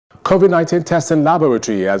COVID-19 testing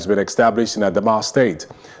laboratory has been established in Adamawa State.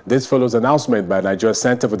 This follows announcement by Nigeria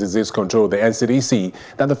Center for Disease Control, the NCDC,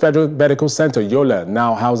 that the Federal Medical Center, Yola,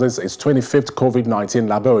 now houses its 25th COVID-19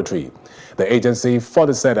 laboratory. The agency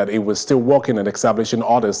further said that it was still working on establishing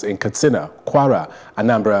others in Katsina, Kwara,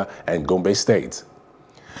 Anambra, and Gombe State.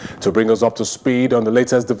 To bring us up to speed on the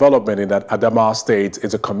latest development in that Adamawa State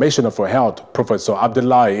is the Commissioner for Health, Professor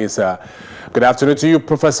Abdullahi Isa. Good afternoon to you,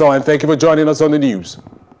 Professor, and thank you for joining us on the news.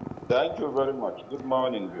 Thank you very much. Good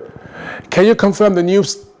morning, Joe. Can you confirm the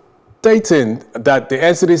news stating that the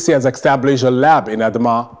NCDC has established a lab in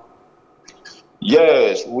Adamawa?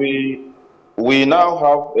 Yes, we now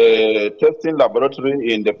have a testing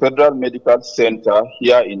laboratory in the Federal Medical Center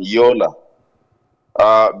here in Yola.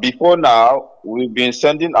 Before now, we've been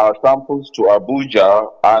sending our samples to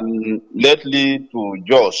Abuja and lately to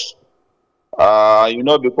Jos.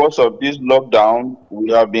 Because of this lockdown,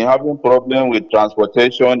 we have been having problems with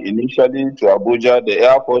transportation. Initially to Abuja, the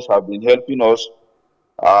Air Force have been helping us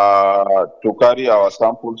to carry our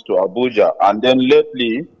samples to Abuja. And then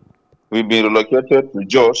lately, we've been relocated to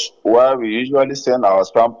Jos, where we usually send our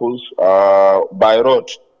samples by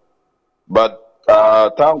road. But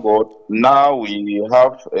thank God, now we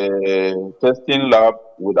have a testing lab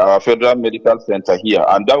with our Federal Medical Center here,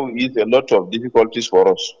 and that will ease a lot of difficulties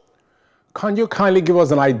for us. Can you kindly give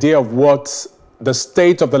us an idea of what the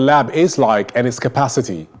state of the lab is like and its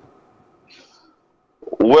capacity?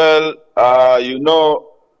 Well, the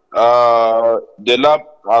lab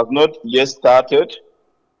has not yet started,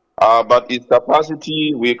 but its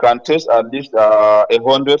capacity, we can test at least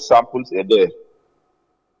 100 samples a day.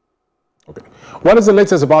 Okay. What is the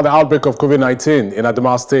latest about the outbreak of COVID-19 in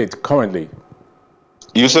Adamawa State currently?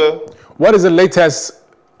 You say? What is the latest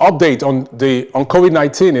update on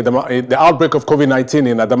COVID-19, the outbreak of COVID-19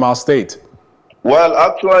 in Adamawa State? Well,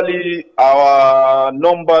 actually, our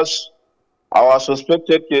numbers, our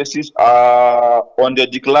suspected cases are on the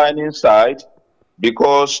declining side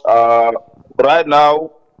because right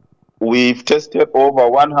now we've tested over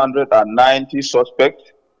 190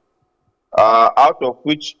 suspects, out of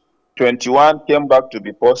which 21 came back to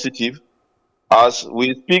be positive. As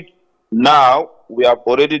we speak now, we have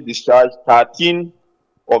already discharged 13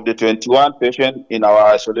 of the 21 patients in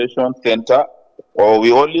our isolation center, or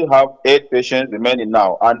we only have 8 patients remaining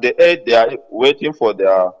now, and the 8 they are waiting for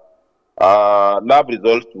their lab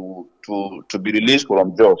results to be released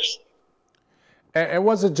from Jos. And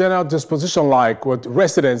what's the general disposition like with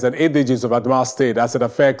residents and ADGs of Adamawa State as it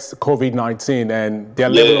affects COVID-19 and their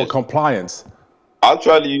level of compliance?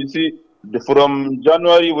 Actually, you see, from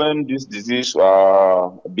January when this disease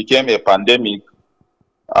became a pandemic,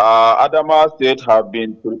 Adamawa State have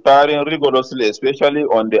been preparing rigorously, especially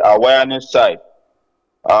on the awareness side.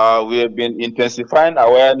 We have been intensifying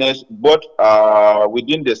awareness both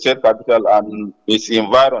within the state capital and its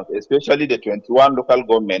environs, especially the 21 local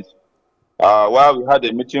governments, where we had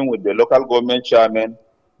a meeting with the local government chairmen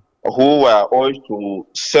who were urged to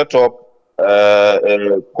set up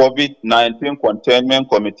a COVID-19 containment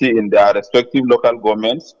committee in their respective local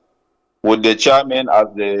governments, with the chairman as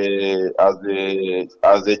the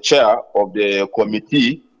chair of the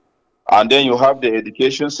committee, and then you have the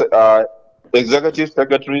education executive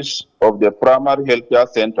secretaries of the primary healthcare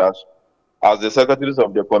centers as the secretaries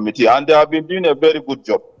of the committee, and they have been doing a very good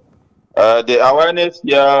job. The awareness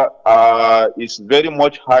here is very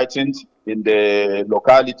much heightened in the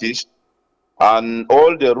localities, and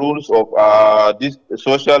all the rules of this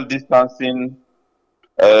social distancing,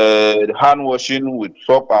 hand washing with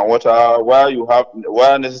soap and water,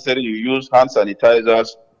 where necessary you use hand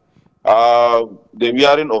sanitizers, the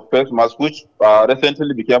wearing of face masks, which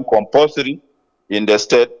recently became compulsory in the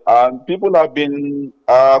state, and people have been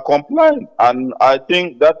complying, and I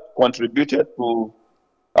think that contributed to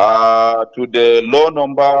the low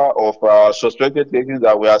number of suspected cases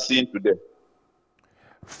that we are seeing today.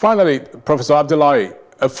 Finally, Professor Abdullahi,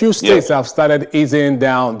 a few states have started easing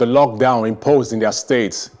down the lockdown imposed in their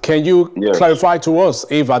states. Can you clarify to us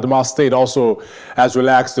if Adamawa State also has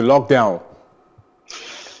relaxed the lockdown?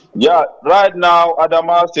 Yeah, right now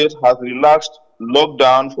Adamawa State has relaxed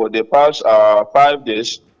lockdown for the past 5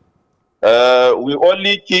 days. We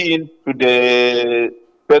only key into the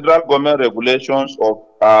federal government regulations of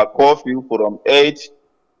curfew from 8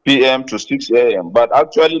 p.m. to 6 a.m. But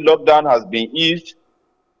actually lockdown has been eased.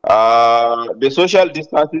 The social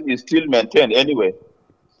distancing is still maintained anyway,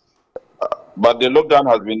 but the lockdown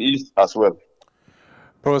has been eased as well.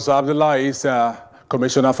 Professor Abdullahi Isa,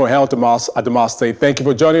 Commissioner for Health, Adamawa State, thank you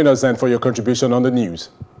for joining us and for your contribution on the news.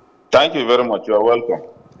 Thank you very much. You are welcome.